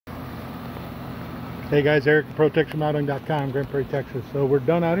Hey guys, Eric from ProTexRemodeling.com, Grand Prairie, Texas. So we're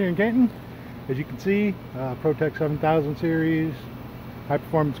done out here in Canton. As you can see, ProTex 7000 series, high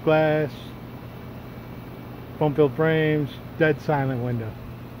performance glass, foam filled frames, dead silent window.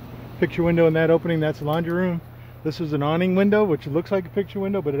 Picture window in that opening, that's the laundry room. This is an awning window, which looks like a picture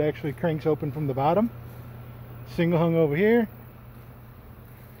window, but it actually cranks open from the bottom. Single hung over here.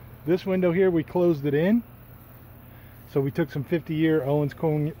 This window here, we closed it in. So we took some 50-year Owens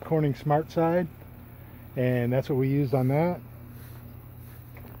Corning Smart Side, and that's what we used on that.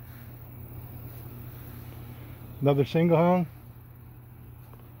 Another single hung.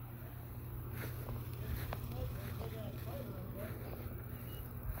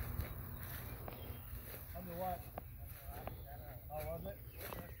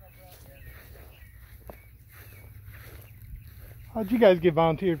 How'd you guys get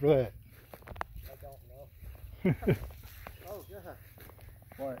volunteered for that? I don't know. Oh, yeah.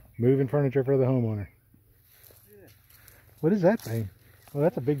 What? Moving furniture for the homeowner. Yeah. What is that thing? Oh,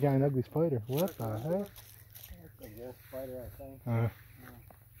 that's a big giant ugly spider. What the heck? That's a wolf spider, I think.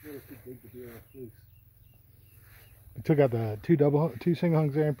 Really too big to be able to loose. We took out the two single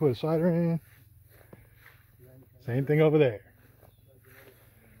hungs there and put a slider in. Same thing over there.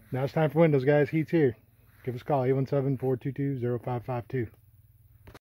 Now it's time for windows, guys. Heat's here. Give us a call, 817-422-0552.